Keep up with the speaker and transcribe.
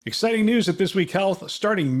Exciting news at This Week Health.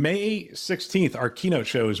 Starting May 16th, our keynote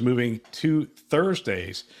show is moving to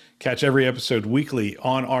Thursdays. Catch every episode weekly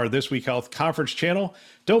on our This Week Health conference channel.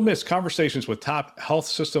 Don't miss conversations with top health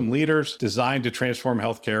system leaders designed to transform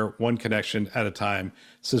healthcare one connection at a time.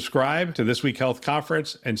 Subscribe to This Week Health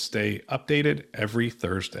conference and stay updated every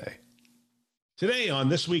Thursday. Today on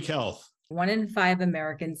This Week Health. 1 in 5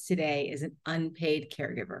 Americans today is an unpaid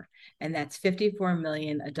caregiver, and that's 54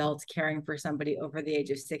 million adults caring for somebody over the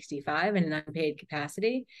age of 65 in an unpaid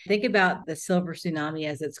capacity. Think about the silver tsunami,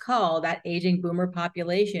 as it's called. That aging boomer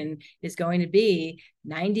population is going to be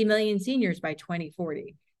 90 million seniors by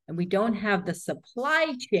 2040, and we don't have the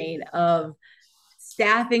supply chain of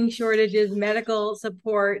staffing shortages, medical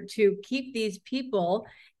support to keep these people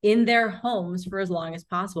in their homes for as long as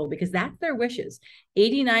possible, because that's their wishes.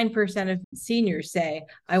 89% of seniors say,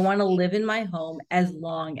 I want to live in my home as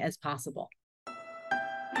long as possible.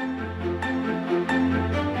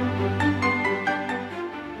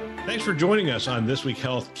 Thanks for joining us on This Week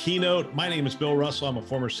Health Keynote. My name is Bill Russell. I'm a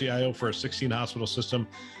former CIO for a 16-hospital system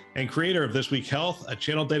and creator of This Week Health, a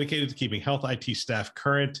channel dedicated to keeping health IT staff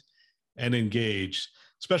current and engaged.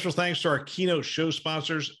 Special thanks to our keynote show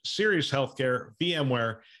sponsors, Sirius Healthcare,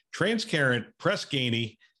 VMware, Transcarent, Press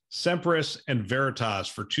Ganey, Sempris, and Veritas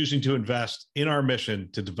for choosing to invest in our mission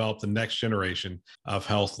to develop the next generation of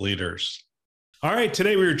health leaders. All right,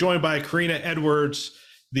 today we are joined by Karina Edwards,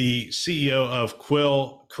 the CEO of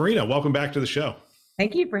Quill. Karina, welcome back to the show.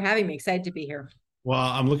 Thank you for having me. Excited to be here. Well,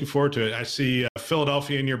 I'm looking forward to it. I see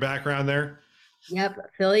Philadelphia in your background there.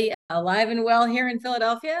 Yep, Philly, alive and well here in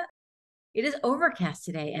Philadelphia. It is overcast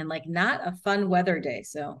today and not a fun weather day.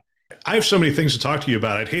 So I have so many things to talk to you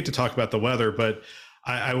about. I'd hate to talk about the weather, but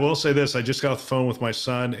I will say this. I just got off the phone with my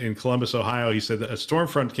son in Columbus, Ohio. He said that a storm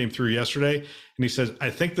front came through yesterday, and he says, I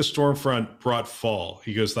think the storm front brought fall.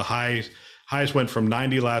 He goes, the highs went from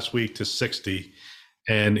 90 last week to 60.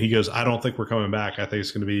 And he goes, I don't think we're coming back. I think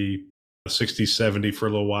it's going to be 60, 70 for a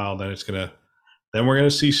little while. Then we're going to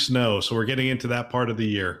see snow. So we're getting into that part of the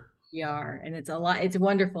year. We are, and it's a lot. It's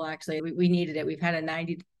wonderful, actually. We needed it. We've had a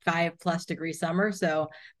 95 plus degree summer, so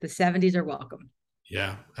the 70s are welcome.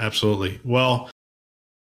 Yeah, absolutely. Well,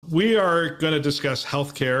 we are going to discuss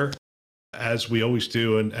healthcare as we always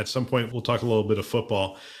do, and at some point we'll talk a little bit of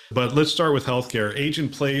football. But let's start with healthcare. Age in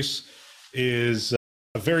place is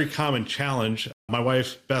a very common challenge. My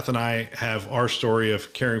wife Beth and I have our story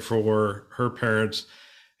of caring for her parents,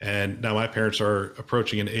 and now my parents are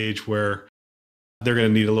approaching an age where they're going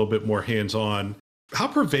to need a little bit more hands-on. How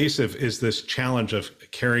pervasive is this challenge of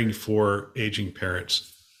caring for aging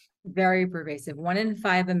parents? Very pervasive. 1 in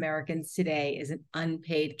 5 Americans today is an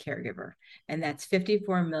unpaid caregiver, and that's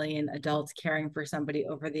 54 million adults caring for somebody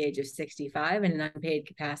over the age of 65 in an unpaid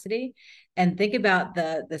capacity. And think about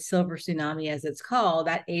the silver tsunami, as it's called.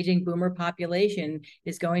 That aging boomer population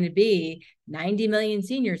is going to be 90 million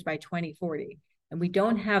seniors by 2040. And we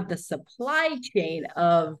don't have the supply chain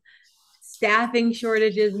of staffing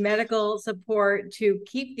shortages, medical support to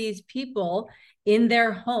keep these people in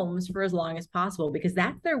their homes for as long as possible, because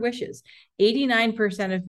that's their wishes.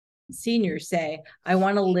 89% of seniors say, I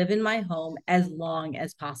want to live in my home as long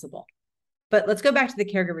as possible. But let's go back to the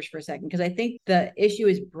caregivers for a second, because I think the issue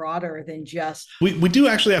is broader than just... We do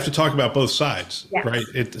actually have to talk about both sides, yes.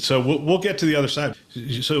 Right? So we'll get to the other side.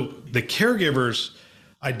 So the caregivers,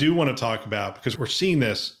 I do want to talk about, because we're seeing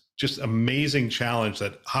this just amazing challenge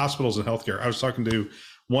that hospitals and healthcare. I was talking to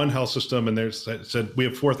one health system, and they said we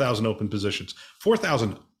have 4,000 open positions.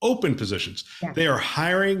 4,000 open positions. Yeah. They are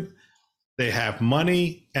hiring, they have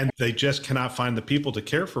money, and they just cannot find the people to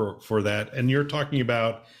care for that. And you're talking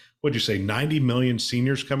about, what'd you say, 90 million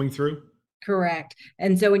seniors coming through? Correct.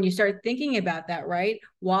 And so when you start thinking about that, right,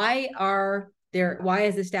 why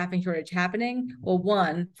is the staffing shortage happening? Well,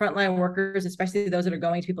 one, frontline workers, especially those that are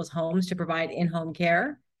going to people's homes to provide in-home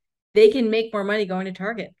care, they can make more money going to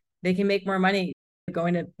Target. They can make more money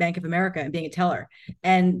going to Bank of America and being a teller.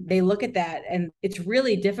 And they look at that, and it's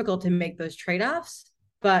really difficult to make those trade-offs.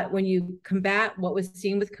 But when you combat what was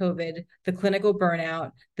seen with COVID, the clinical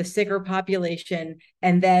burnout, the sicker population,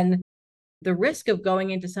 and then the risk of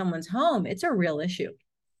going into someone's home, it's a real issue.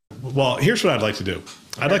 Well, here's what I'd like to do.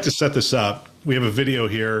 I'd like to set this up. We have a video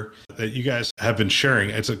here that you guys have been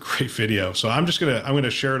sharing. It's a great video. So I'm going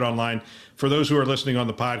to share it online. For those who are listening on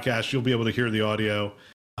the podcast, you'll be able to hear the audio.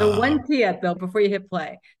 So one tip, Bill, before you hit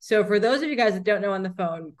play. So for those of you guys that don't know on the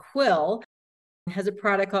phone, Quill has a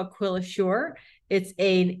product called Quill Assure. It's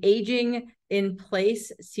an aging in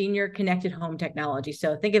place senior connected home technology.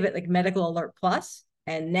 So think of it like Medical Alert Plus.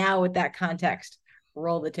 And now with that context,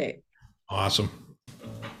 roll the tape. Awesome.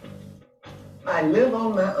 I live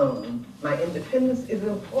on my own. My independence is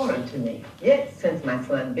important to me. Yet, since my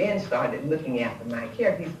son Ben started looking after my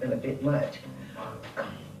care, he's been a bit much.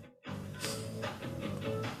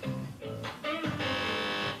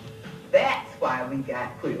 That's why we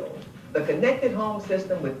got Quill, the connected home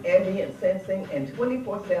system with ambient sensing and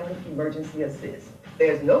 24/7 emergency assist.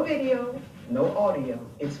 There's no video, no audio,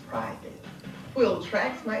 it's private. Quill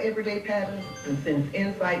tracks my everyday patterns and sends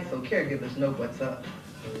insights so caregivers know what's up.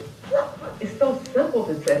 It's so simple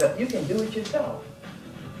to set up, you can do it yourself.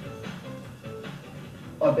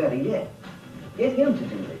 Or better yet, get him to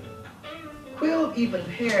do it. Quill even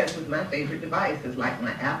pairs with my favorite devices like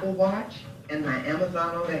my Apple Watch and my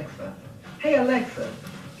Amazon Alexa. Hey Alexa,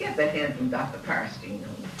 get that handsome Dr. Karstein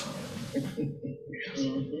on the phone.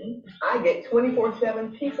 I get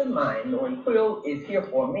 24/7 peace of mind knowing Quill is here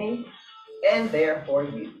for me and there for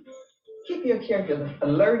you. Keep your caregivers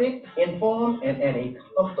alerted, informed, and at a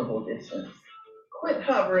comfortable distance. Quit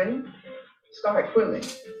hovering, start quilling.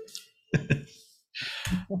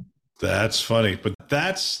 That's funny, but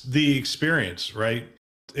that's the experience, right?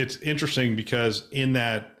 It's interesting because in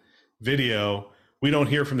that video, we don't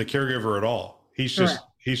hear from the caregiver at all. He's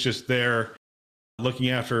just there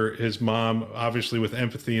looking after his mom, obviously with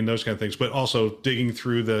empathy and those kind of things, but also digging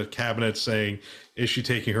through the cabinets saying, is she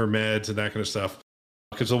taking her meds and that kind of stuff?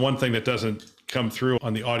 Because the one thing that doesn't come through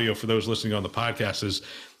on the audio for those listening on the podcast is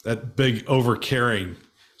that big over caring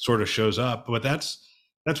sort of shows up. But that's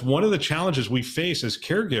one of the challenges we face as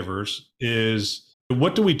caregivers is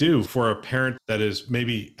what do we do for a parent that is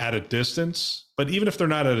maybe at a distance? But even if they're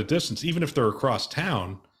not at a distance, even if they're across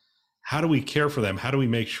town, how do we care for them? How do we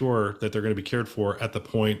make sure that they're going to be cared for at the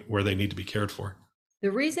point where they need to be cared for?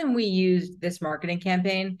 The reason we used this marketing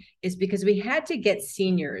campaign is because we had to get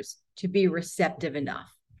seniors to be receptive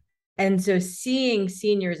enough. And so seeing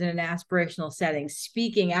seniors in an aspirational setting,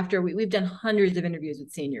 speaking after we've done hundreds of interviews with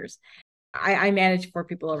seniors. I manage 4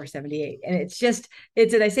 people over 78. And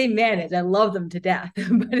I say manage, I love them to death,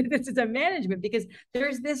 but it's a management because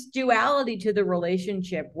there's this duality to the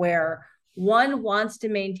relationship where one wants to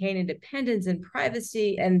maintain independence and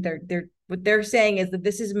privacy. And what they're saying is that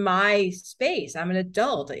this is my space. I'm an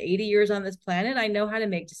adult, 80 years on this planet. I know how to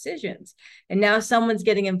make decisions. And now someone's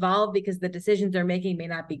getting involved because the decisions they're making may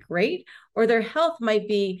not be great, or their health might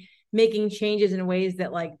be making changes in ways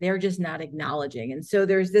that like they're just not acknowledging. And so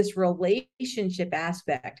there's this relationship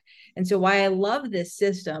aspect. And so why I love this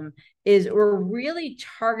system is we're really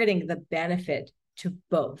targeting the benefit to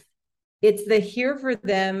both. It's the here for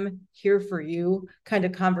them, here for you kind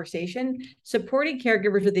of conversation, supporting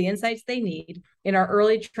caregivers with the insights they need. In our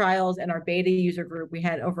early trials and our beta user group, we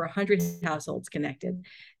had over 100 households connected.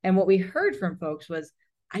 And what we heard from folks was,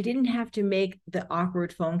 I didn't have to make the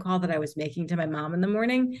awkward phone call that I was making to my mom in the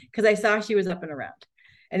morning because I saw she was up and around.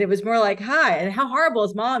 And it was more like, hi, and how horrible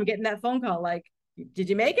is mom getting that phone call? Like, did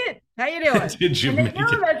you make it? How you doing? Did you and make they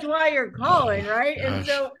know it? That's why you're calling, right? Gosh. And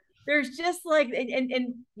so there's just like,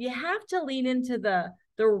 and you have to lean into the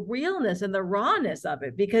realness and the rawness of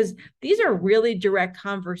it, because these are really direct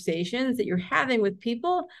conversations that you're having with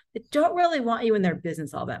people that don't really want you in their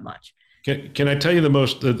business all that much. Can I tell you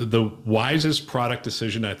the wisest product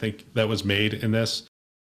decision I think that was made in this?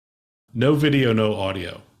 No video, no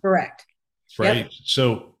audio. Correct. Right. Yep.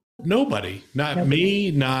 So nobody, not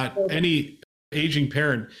me, not any aging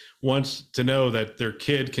parent wants to know that their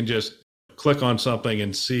kid can just click on something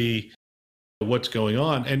and see what's going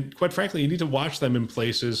on. And quite frankly, you need to watch them in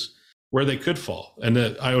places where they could fall. And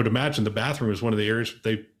I would imagine the bathroom is one of the areas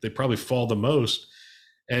they probably fall the most.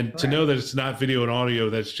 And Correct. To know that it's not video and audio,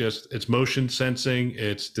 it's motion sensing,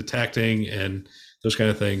 it's detecting and those kind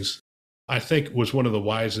of things, I think was one of the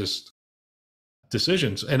wisest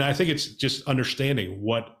decisions. And I think it's just understanding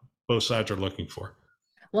what both sides are looking for.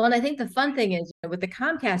 Well, and I think the fun thing is with the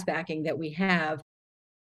Comcast backing that we have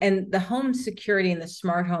and the home security and the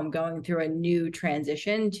smart home going through a new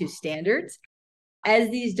transition to standards,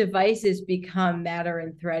 as these devices become Matter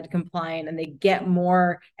and Thread compliant and they get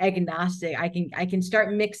more agnostic, I can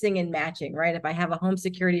start mixing and matching, right? If I have a home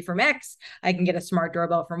security from X, I can get a smart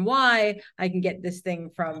doorbell from Y, I can get this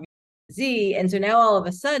thing from Z. And so now all of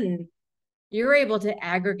a sudden, you're able to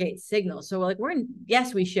aggregate signals. So like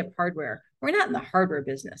yes, we ship hardware. We're not in the hardware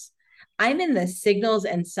business. I'm in the signals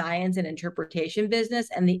and science and interpretation business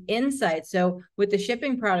and the insights. So with the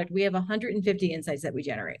shipping product, we have 150 insights that we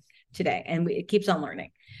generate today, and it keeps on learning.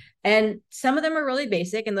 And some of them are really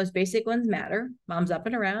basic, and those basic ones matter. Mom's up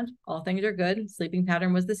and around, all things are good, sleeping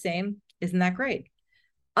pattern was the same. Isn't that great?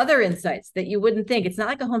 Other insights that you wouldn't think, it's not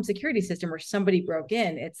like a home security system where somebody broke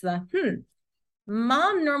in. It's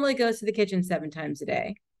mom normally goes to the kitchen 7 times a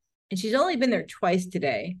day, and she's only been there twice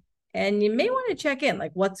today. And you may want to check in,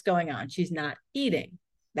 like what's going on. She's not eating.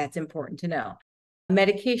 That's important to know.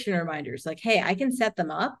 Medication reminders, like, hey, I can set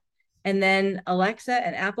them up. And then Alexa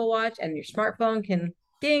and Apple Watch and your smartphone can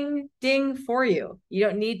ding, ding for you. You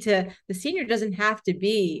don't need to, the senior doesn't have to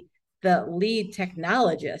be the lead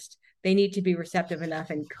technologist. They need to be receptive enough,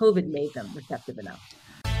 and COVID made them receptive enough.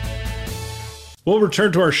 We'll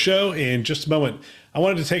return to our show in just a moment. I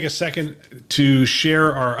wanted to take a second to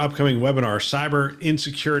share our upcoming webinar, Cyber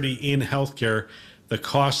Insecurity in Healthcare, the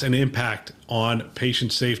Cost and Impact on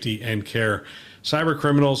Patient Safety and Care. Cyber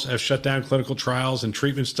criminals have shut down clinical trials and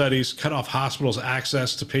treatment studies, cut off hospitals'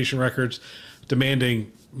 access to patient records,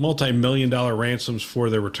 demanding multi-million-dollar ransoms for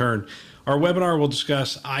their return. Our webinar will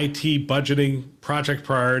discuss IT budgeting, project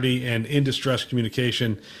priority, and in-distress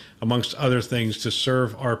communication, amongst other things, to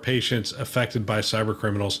serve our patients affected by cyber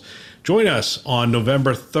criminals. Join us on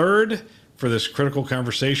November 3rd for this critical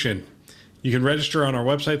conversation. You can register on our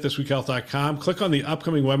website, thisweekhealth.com. Click on the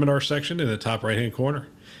upcoming webinar section in the top right-hand corner.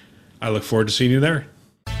 I look forward to seeing you there.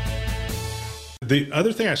 The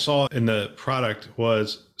other thing I saw in the product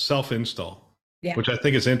was self-install, which I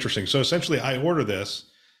think is interesting. So essentially, I order this,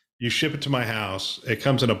 you ship it to my house, it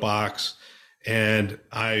comes in a box, and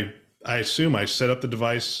I assume I set up the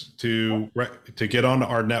device to get on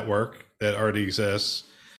our network that already exists,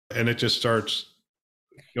 and it just starts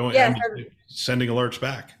going and sending alerts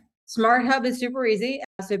back. Smart Hub is super easy.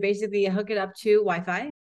 So basically, you hook it up to Wi-Fi,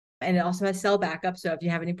 and it also has cell backup. So if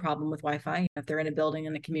you have any problem with Wi-Fi, if they're in a building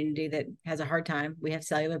in a community that has a hard time, we have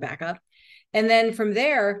cellular backup. And then from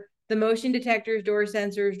there, the motion detectors, door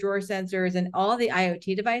sensors, drawer sensors, and all the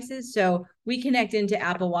IoT devices. So we connect into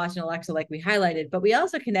Apple Watch and Alexa like we highlighted, but we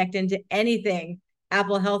also connect into anything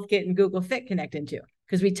Apple Health Kit and Google Fit connect into,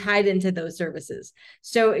 because we tied into those services.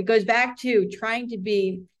 So it goes back to trying to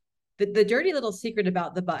be the dirty little secret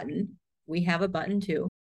about the button. We have a button too,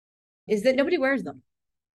 is that nobody wears them,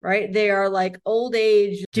 right? They are like old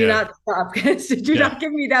age, do not stop, do not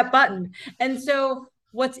give me that button. And so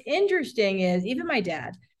what's interesting is even my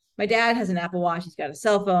dad has an Apple Watch. He's got a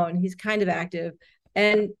cell phone. He's kind of active.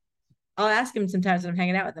 And I'll ask him sometimes when I'm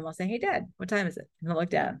hanging out with him, I'll say, hey, Dad, what time is it? And he'll look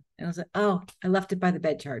down and I'll say, oh, I left it by the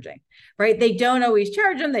bed charging, right? They don't always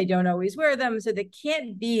charge them. They don't always wear them. So they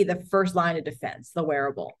can't be the first line of defense, the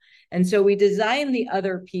wearable. And so we design the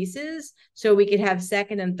other pieces so we could have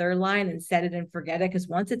second and third line and set it and forget it. Because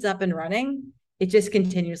once it's up and running, it just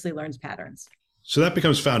continuously learns patterns. So that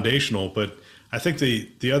becomes foundational. But I think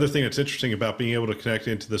the other thing that's interesting about being able to connect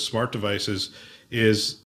into the smart devices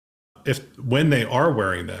is when they are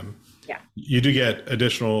wearing them, you do get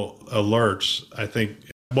additional alerts. I think,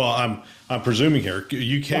 well, I'm presuming here,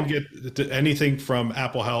 you can get anything from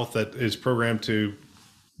Apple Health that is programmed to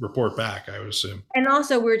report back, I would assume. And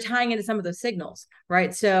also we're tying into some of those signals,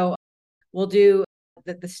 right? So we'll do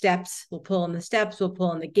the steps, we'll pull in the steps, we'll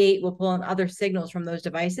pull in the gate, we'll pull in other signals from those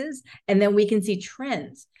devices. And then we can see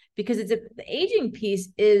trends, because the aging piece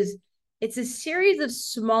it's a series of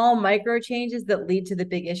small micro changes that lead to the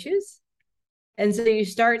big issues. And so you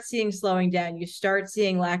start seeing slowing down, you start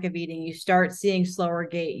seeing lack of eating, you start seeing slower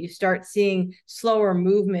gait, you start seeing slower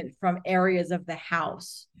movement from areas of the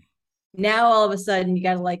house. Now, all of a sudden, you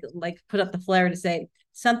got to like put up the flare to say,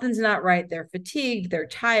 something's not right. They're fatigued, they're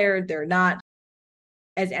tired, they're not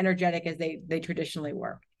as energetic as they traditionally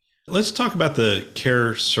were. Let's talk about the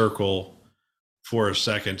Care Circle for a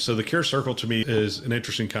second. So the Care Circle to me is an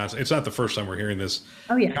interesting concept. It's not the first time we're hearing this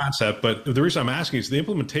concept, but the reason I'm asking is the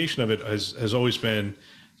implementation of it has always been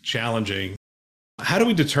challenging. How do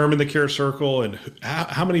we determine the Care Circle, and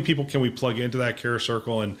how many people can we plug into that Care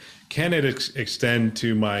Circle, and can it extend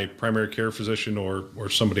to my primary care physician or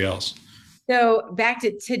somebody else? So back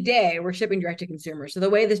to today, we're shipping direct to consumer. So the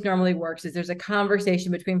way this normally works is there's a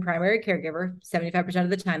conversation between primary caregiver, 75% of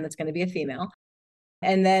the time that's going to be a female,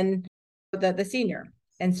 and then the senior.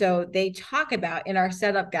 And so they talk about, in our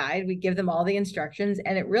setup guide, we give them all the instructions,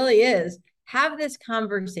 and it really is, have this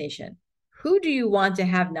conversation. Who do you want to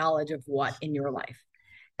have knowledge of what in your life?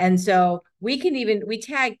 And so we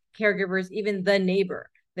tag caregivers, even the neighbor.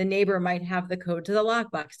 The neighbor might have the code to the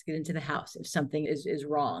lockbox to get into the house if something is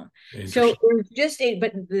wrong. So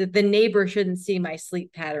but the neighbor shouldn't see my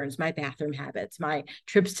sleep patterns, my bathroom habits, my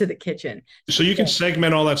trips to the kitchen. So you can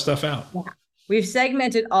segment all that stuff out. Yeah. We've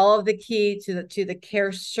segmented all of the key to the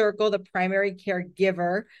Care Circle, the primary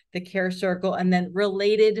caregiver, the Care Circle, and then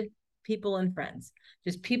related people and friends,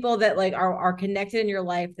 just people that are connected in your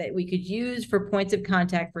life that we could use for points of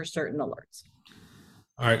contact for certain alerts.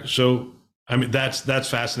 All right. So, I mean, that's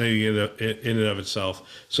fascinating in and of itself.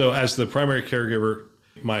 So as the primary caregiver,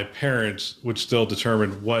 my parents would still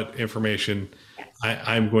determine what information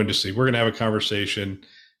I'm going to see. We're going to have a conversation,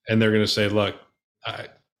 and they're going to say, look,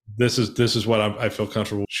 this is what I feel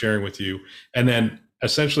comfortable sharing with you. And then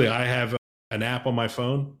essentially I have an app on my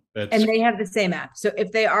phone and they have the same app. So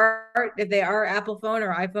if they are Apple phone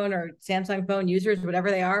or iPhone or Samsung phone users,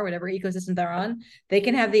 whatever they are, whatever ecosystem they're on, they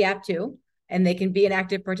can have the app too, and they can be an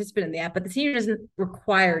active participant in the app, but the senior isn't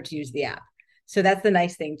required to use the app. So that's the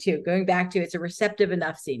nice thing too. Going back to, it's a receptive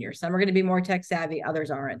enough senior. Some are going to be more tech savvy,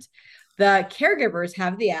 others aren't. The caregivers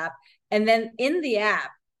have the app, and then in the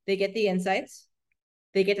app, they get the insights.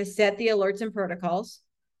 They get to set the alerts and protocols.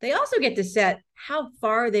 They also get to set how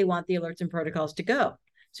far they want the alerts and protocols to go.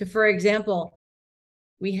 So for example,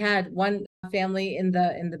 we had one family in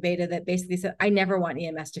the beta that basically said, I never want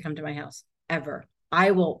EMS to come to my house, ever.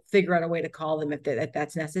 I will figure out a way to call them if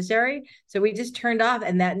that's necessary. So we just turned off,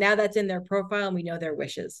 and now that's in their profile, and we know their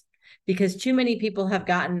wishes. Because too many people have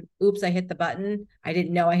gotten, oops, I hit the button. I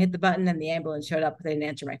didn't know I hit the button, and the ambulance showed up, but they didn't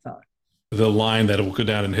answer my phone. The line that will go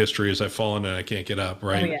down in history is I've fallen and I can't get up,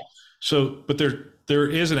 right? Oh, yeah. So, but there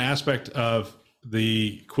is an aspect of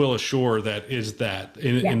the Quill Assure that is that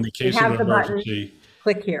in the case of an emergency. Button,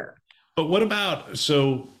 click here. But what about,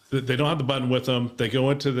 so they don't have the button with them. They go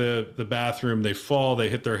into the bathroom, they fall, they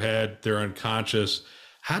hit their head, they're unconscious.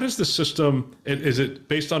 How does the system, is it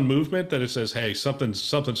based on movement that it says, hey,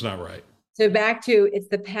 something's not right? So back to, it's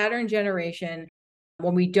the pattern generation.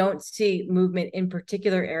 When we don't see movement in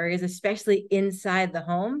particular areas, especially inside the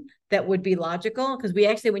home, that would be logical, because we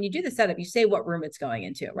actually, when you do the setup, you say what room it's going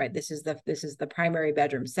into, right? This is the primary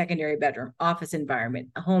bedroom, secondary bedroom, office environment,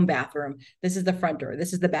 a home bathroom. This is the front door.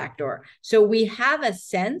 This is the back door. So we have a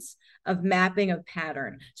sense of mapping of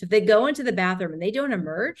pattern. So if they go into the bathroom and they don't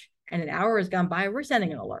emerge, and an hour has gone by, we're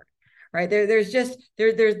sending an alert, right? There's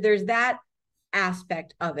that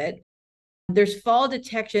aspect of it. There's fall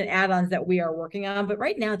detection add-ons that we are working on, but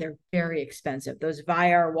right now they're very expensive. Those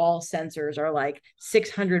VIR wall sensors are like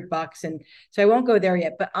 $600. And so I won't go there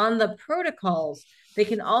yet, but on the protocols, they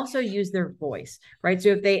can also use their voice, right? So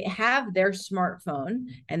if they have their smartphone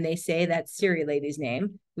and they say that Siri lady's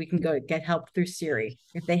name, we can go get help through Siri.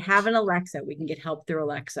 If they have an Alexa, we can get help through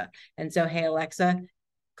Alexa. And so, hey, Alexa,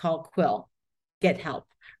 call Quill, get help.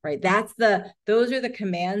 Right. Those are the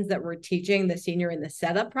commands that we're teaching the senior in the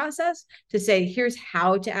setup process to say, here's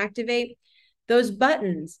how to activate those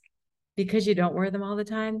buttons. Because you don't wear them all the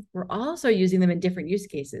time, we're also using them in different use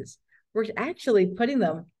cases. We're actually putting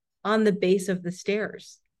them on the base of the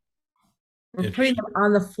stairs. We're putting them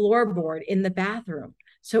on the floorboard in the bathroom.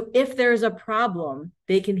 So if there's a problem,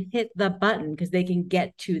 they can hit the button because they can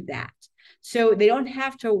get to that. So they don't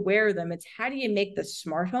have to wear them. It's how do you make the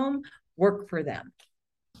smart home work for them?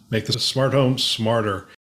 Make the smart home smarter.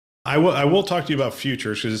 I will talk to you about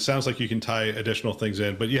futures, because it sounds like you can tie additional things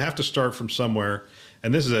in, but you have to start from somewhere.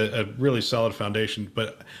 And this is a really solid foundation.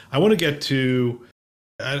 But I want to get to,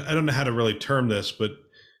 I don't know how to really term this, but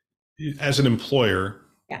as an employer,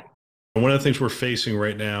 yeah, one of the things we're facing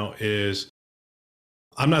right now is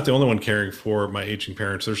I'm not the only one caring for my aging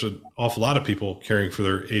parents. There's an awful lot of people caring for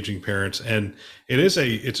their aging parents. And it's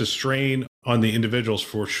a strain on the individuals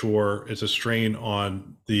for sure. It's a strain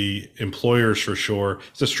on the employers for sure.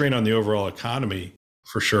 It's a strain on the overall economy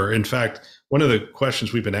for sure. In fact, one of the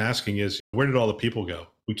questions we've been asking is, where did all the people go?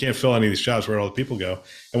 We can't fill any of these jobs. Where did all the people go?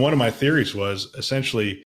 And one of my theories was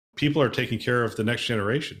essentially people are taking care of the next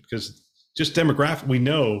generation, because just demographic, we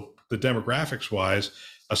know the demographics wise,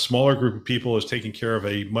 a smaller group of people is taking care of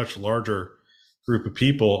a much larger group of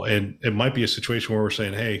people. And it might be a situation where we're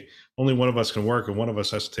saying, hey, only one of us can work and one of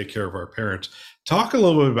us has to take care of our parents. Talk a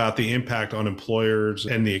little bit about the impact on employers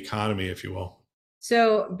and the economy, if you will.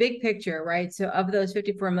 So big picture, right? So of those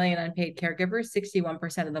 54 million unpaid caregivers,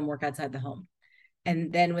 61% of them work outside the home.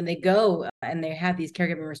 And then when they go and they have these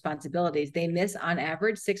caregiving responsibilities, they miss on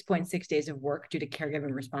average 6.6 days of work due to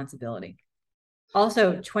caregiving responsibility.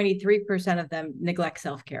 Also, 23% of them neglect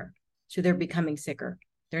self-care. So they're becoming sicker.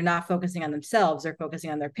 They're not focusing on themselves. They're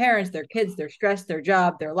focusing on their parents, their kids, their stress, their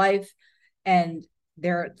job, their life. And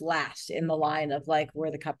they're last in the line of like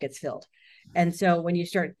where the cup gets filled. And so when you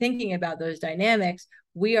start thinking about those dynamics,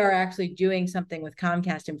 we are actually doing something with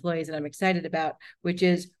Comcast employees that I'm excited about, which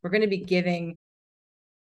is we're going to be giving,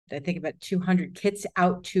 I think, about 200 kits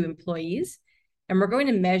out to employees. And we're going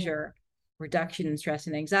to measure reduction in stress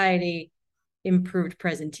and anxiety, improved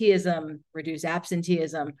presenteeism, reduce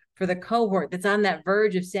absenteeism for the cohort that's on that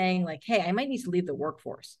verge of saying like, hey, I might need to leave the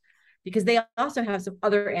workforce, because they also have some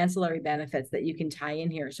other ancillary benefits that you can tie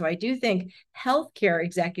in here. So I do think healthcare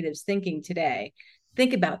executives thinking today,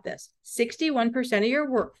 think about this, 61% of your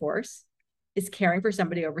workforce is caring for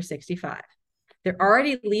somebody over 65. They're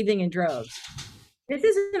already leaving in droves. This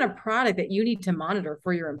isn't a product that you need to monitor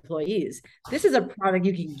for your employees. This is a product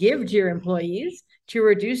you can give to your employees to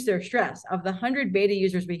reduce their stress. Of the 100 beta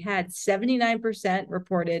users we had, 79%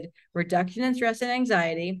 reported reduction in stress and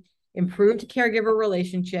anxiety, improved caregiver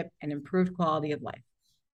relationship, and improved quality of life.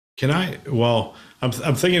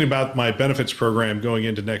 I'm thinking about my benefits program going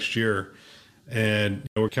into next year, and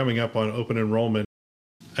we're coming up on open enrollment.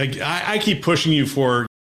 I keep pushing you for,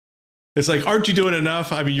 it's like, aren't you doing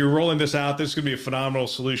enough? I mean, you're rolling this out. This is going to be a phenomenal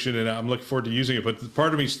solution, and I'm looking forward to using it. But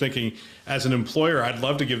part of me is thinking, as an employer, I'd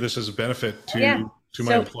love to give this as a benefit to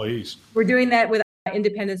my employees. We're doing that with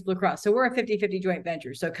Independence Blue Cross. So we're a 50-50 joint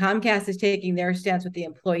venture. So Comcast is taking their stance with the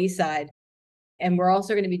employee side. And we're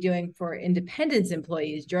also going to be doing for Independence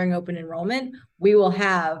employees during open enrollment. We will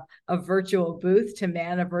have a virtual booth to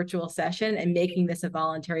man a virtual session and making this a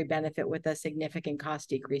voluntary benefit with a significant cost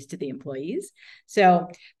decrease to the employees. So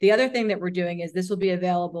the other thing that we're doing is this will be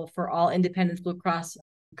available for all Independence Blue Cross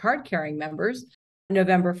card carrying members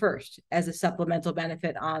November 1st as a supplemental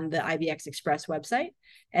benefit on the IBX Express website.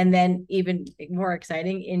 And then even more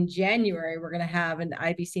exciting, in January, we're going to have an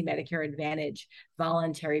IBC Medicare Advantage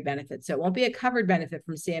voluntary benefit. So it won't be a covered benefit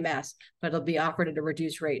from CMS, but it'll be offered at a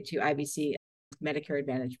reduced rate to IBC Medicare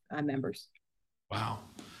Advantage members. Wow.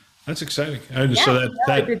 That's exciting.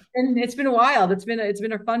 It's been wild. It's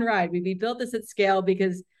been a fun ride. We built this at scale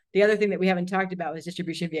because the other thing that we haven't talked about was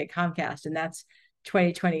distribution via Comcast, and that's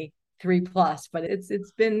 2023 plus, but it's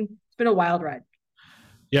been a wild ride.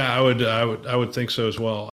 Yeah, I would think so as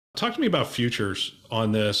well. Talk to me about futures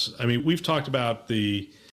on this. I mean, we've talked about the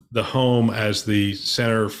home as the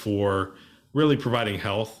center for really providing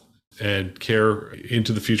health and care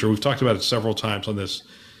into the future. We've talked about it several times on this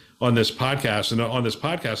podcast. And on this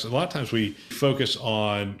podcast, a lot of times we focus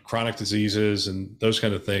on chronic diseases and those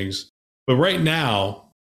kind of things. But right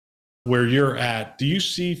now, where you're at, do you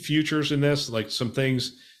see futures in this, like some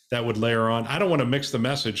things that would layer on? I don't want to mix the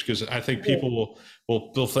message because I think people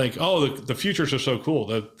will think, oh, the futures are so cool.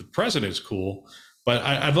 The present is cool, but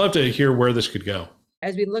I'd love to hear where this could go.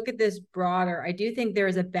 As we look at this broader, I do think there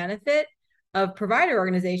is a benefit of provider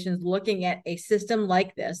organizations looking at a system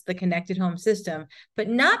like this, the connected home system, but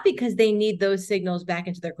not because they need those signals back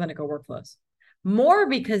into their clinical workflows, more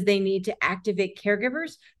because they need to activate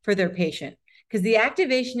caregivers for their patient. Because the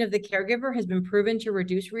activation of the caregiver has been proven to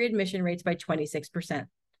reduce readmission rates by 26%.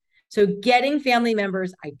 So getting family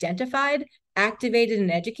members identified, activated, and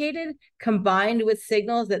educated, combined with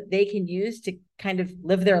signals that they can use to kind of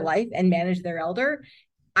live their life and manage their elder,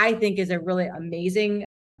 I think is a really amazing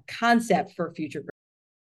concept for future growth.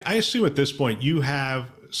 I assume at this point you have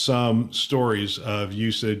some stories of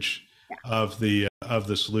usage of the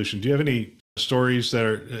solution. Do you have any stories that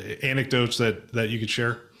are anecdotes that you could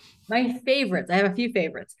share? My favorites. I have a few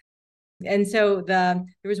favorites. And so there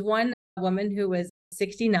was one woman who was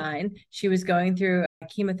 69. She was going through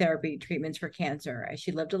chemotherapy treatments for cancer.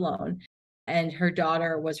 She lived alone, and her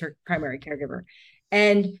daughter was her primary caregiver.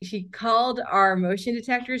 And she called our motion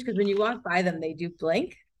detectors because when you walk by them, they do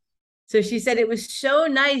blink. So she said it was so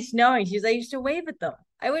nice knowing. I used to wave at them.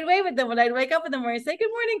 I would wave at them when I'd wake up in the morning, say, "Good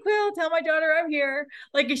morning, Quill. Tell my daughter I'm here."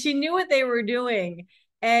 Like, she knew what they were doing.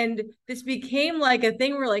 And this became like a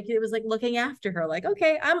thing where like it was like looking after her, like,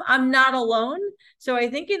 okay, I'm not alone. So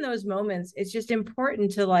I think in those moments, it's just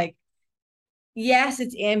important to like, yes,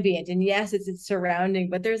 it's ambient and yes, it's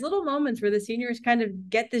surrounding, but there's little moments where the seniors kind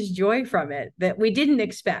of get this joy from it that we didn't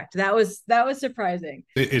expect. That was surprising.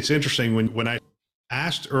 It's interesting when I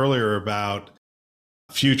asked earlier about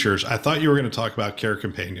futures, I thought you were going to talk about care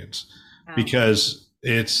companions because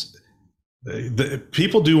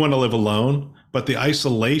people do want to live alone. But the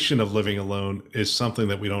isolation of living alone is something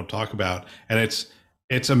that we don't talk about. And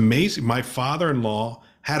it's amazing. My father-in-law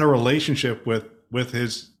had a relationship with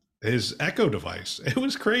his Echo device. It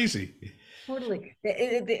was crazy. Totally.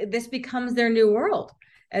 This becomes their new world.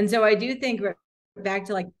 And so I do think back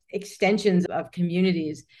to like extensions of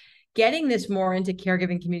communities, getting this more into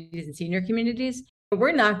caregiving communities and senior communities.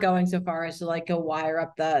 We're not going so far as to like go wire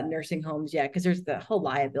up the nursing homes yet, because there's the whole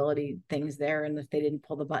liability things there, and if they didn't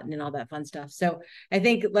pull the button and all that fun stuff. So I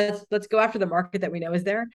think let's go after the market that we know is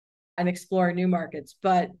there and explore new markets.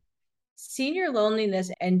 But senior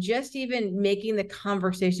loneliness and just even making the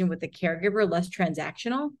conversation with the caregiver less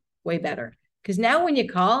transactional, way better. Because now when you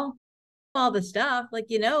call all the stuff, like,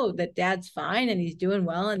 you know that dad's fine and he's doing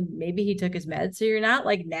well and maybe he took his meds. So you're not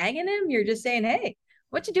like nagging him. You're just saying, hey,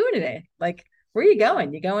 what you doing today? Like, where are you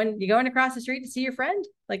going? You going across the street to see your friend?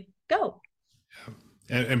 Like, go.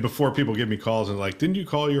 And before people give me calls and like, didn't you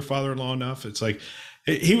call your father-in-law enough? It's like,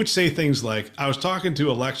 he would say things like, I was talking to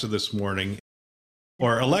Alexa this morning,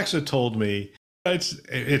 or Alexa told me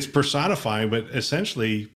It's personifying, but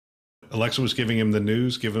essentially Alexa was giving him the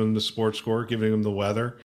news, giving him the sports score, giving him the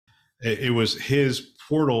weather. It was his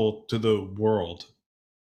portal to the world.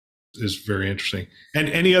 Is very interesting. And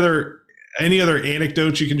any other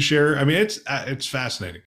anecdotes you can share? I mean, it's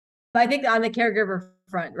fascinating. I think on the caregiver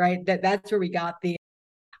front, right, that's where we got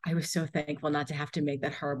I was so thankful not to have to make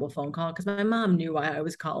that horrible phone call because my mom knew why I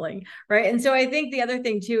was calling, right? And so I think the other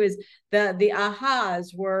thing too is the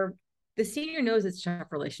ahas were the senior knows it's a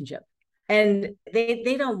tough relationship. And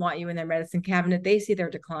they don't want you in their medicine cabinet. They see their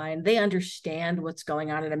decline. They understand what's going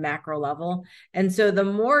on at a macro level. And so the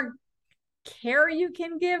more care you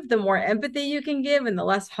can give, the more empathy you can give, and the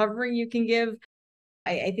less hovering you can give,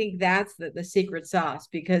 I think that's the secret sauce,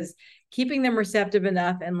 because keeping them receptive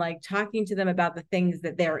enough and like talking to them about the things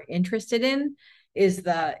that they're interested in is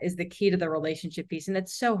the key to the relationship piece. And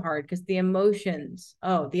it's so hard because the emotions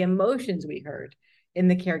we heard in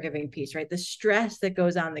the caregiving piece, right? The stress that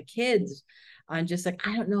goes on the kids on just like,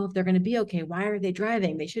 I don't know if they're going to be okay. Why are they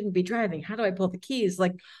driving? They shouldn't be driving. How do I pull the keys?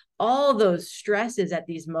 Like all those stresses at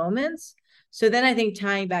these moments. So then I think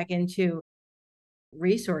tying back into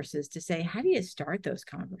resources to say, how do you start those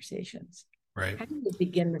conversations? Right. How do you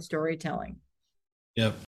begin the storytelling?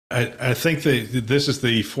 Yep. I think this is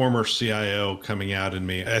the former CIO coming out in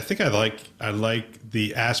me. I think I like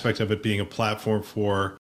the aspect of it being a platform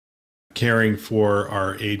for caring for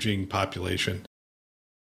our aging population,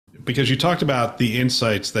 because you talked about the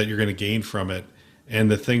insights that you're going to gain from it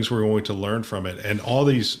and the things we're going to learn from it, and all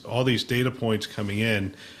these data points coming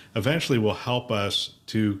in eventually will help us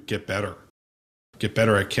to get better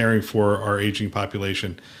at caring for our aging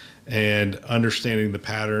population and understanding the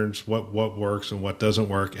patterns, what works and what doesn't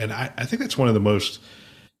work. And I think that's one of the most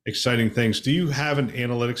exciting things. Do you have an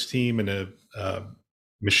analytics team and a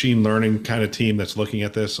machine learning kind of team that's looking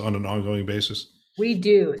at this on an ongoing basis? We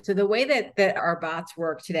do. So the way that our bots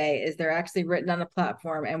work today is they're actually written on a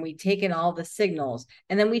platform, and we take in all the signals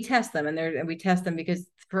and then we test them, and we test them because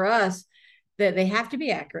for us, that they have to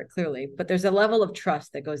be accurate, clearly, but there's a level of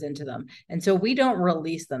trust that goes into them. And so we don't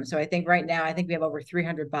release them. So I think right now, we have over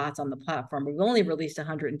 300 bots on the platform. We've only released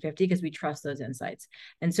 150 because we trust those insights.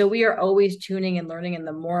 And so we are always tuning and learning. And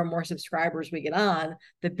the more and more subscribers we get on,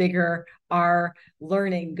 the bigger our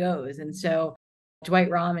learning goes. And so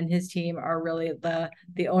Dwight Rahm and his team are really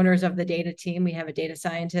the owners of the data team. We have a data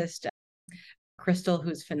scientist, Crystal,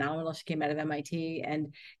 who's phenomenal. She came out of MIT,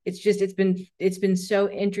 and it's been so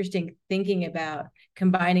interesting thinking about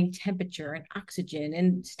combining temperature and oxygen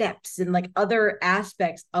and steps and like other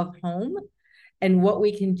aspects of home and what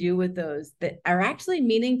we can do with those that are actually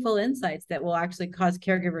meaningful insights that will actually cause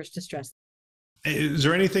caregivers to stress. Is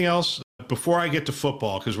there anything else before I get to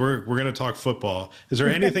football? Because we're going to talk football. Is there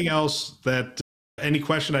anything else any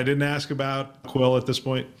question I didn't ask about Quill at this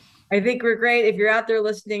point? I think we're great. If you're out there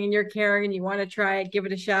listening and you're caring and you want to try it, give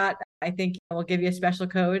it a shot. I think we'll give you a special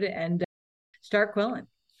code and start quilling.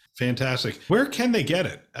 Fantastic. Where can they get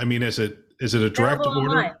it? I mean, is it a direct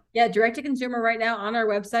order? Yeah, direct to consumer right now on our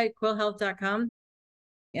website, quillhealth.com.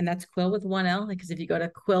 And that's Quill with one L, because if you go to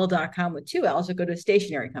quill.com with two L's, you'll go to a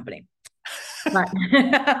stationery company. But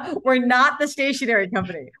we're not the stationery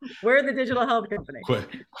company. We're the digital health company.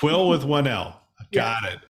 Quill with one L. Got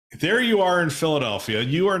it. There you are in Philadelphia.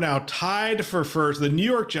 You are now tied for first. The New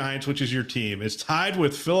York Giants, which is your team, is tied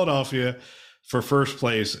with Philadelphia for first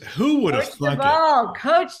place. Who would have thunk it?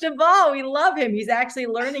 Coach DeVall, we love him. He's actually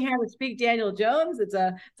learning how to speak Daniel Jones. It's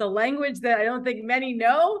a language that I don't think many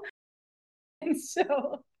know. And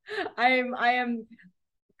so I am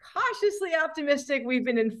cautiously optimistic. We've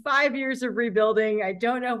been in 5 years of rebuilding. I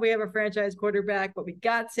don't know if we have a franchise quarterback, but we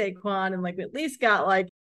got Saquon, and we at least got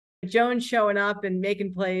Jones showing up and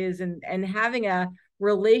making plays and having a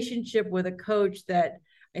relationship with a coach that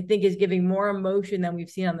I think is giving more emotion than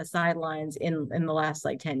we've seen on the sidelines in the last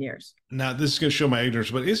 10 years. Now, this is going to show my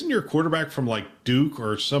ignorance, but isn't your quarterback from Duke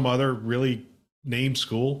or some other really named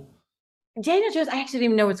school? Daniel Jones, I actually didn't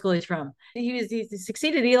even know what school he's from. He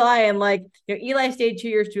succeeded Eli, and Eli stayed 2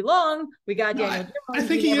 years too long. We got Daniel Jones. I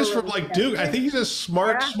think he is from Duke. I think he's a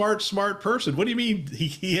smart person. What do you mean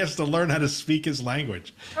he has to learn how to speak his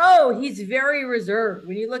language? Oh, he's very reserved.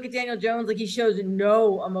 When you look at Daniel Jones, he shows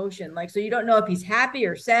no emotion. So you don't know if he's happy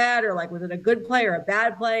or sad, or was it a good play or a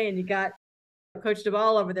bad play? And you got Coach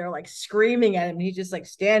DeVall over there screaming at him, and he's just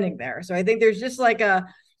standing there. So I think there's just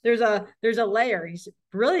there's a layer. He's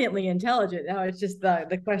brilliantly intelligent. Now it's just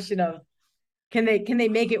the question of can they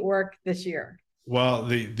make it work this year? Well,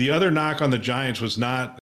 the other knock on the Giants was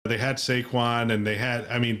not they had Saquon, and they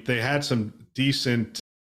had some decent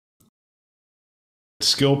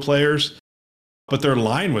skill players, but their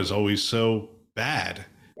line was always so bad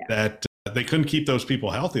that They couldn't keep those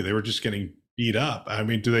people healthy. They were just getting beat up. I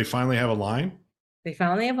mean, do they finally have a line? They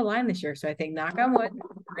finally have a line this year. So I think, knock on wood,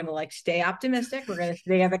 we're going to stay optimistic.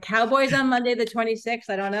 They have the Cowboys on Monday, the 26th.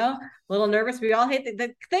 I don't know. A little nervous. We all hate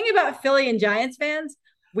the thing about Philly and Giants fans.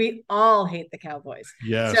 We all hate the Cowboys.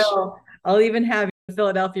 Yes. So I'll even have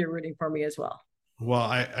Philadelphia rooting for me as well. Well,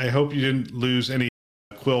 I hope you didn't lose any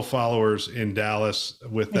Quill followers in Dallas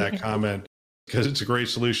with that comment, because it's a great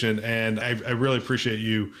solution. And I really appreciate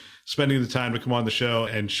you spending the time to come on the show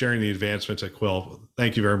and sharing the advancements at Quill.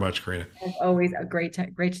 Thank you very much, Karina. It's always a great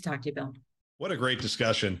to talk to you, Bill. What a great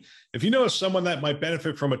discussion. If you know someone that might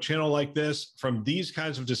benefit from a channel like this, from these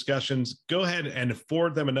kinds of discussions, go ahead and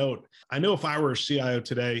forward them a note. I know if I were a CIO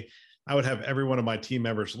today, I would have every one of my team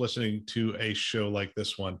members listening to a show like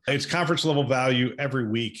this one. It's conference level value every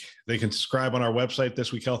week. They can subscribe on our website,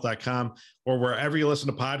 thisweekhealth.com, or wherever you listen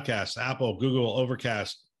to podcasts, Apple, Google,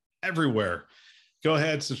 Overcast, everywhere. Go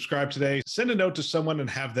ahead, subscribe today. Send a note to someone and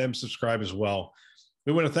have them subscribe as well.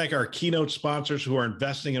 We want to thank our keynote sponsors who are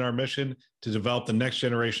investing in our mission to develop the next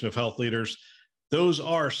generation of health leaders. Those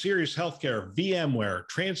are Sirius Healthcare, VMware,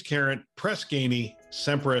 Transcarent, Press Ganey,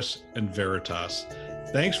 Sempris, and Veritas.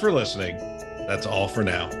 Thanks for listening. That's all for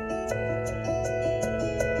now.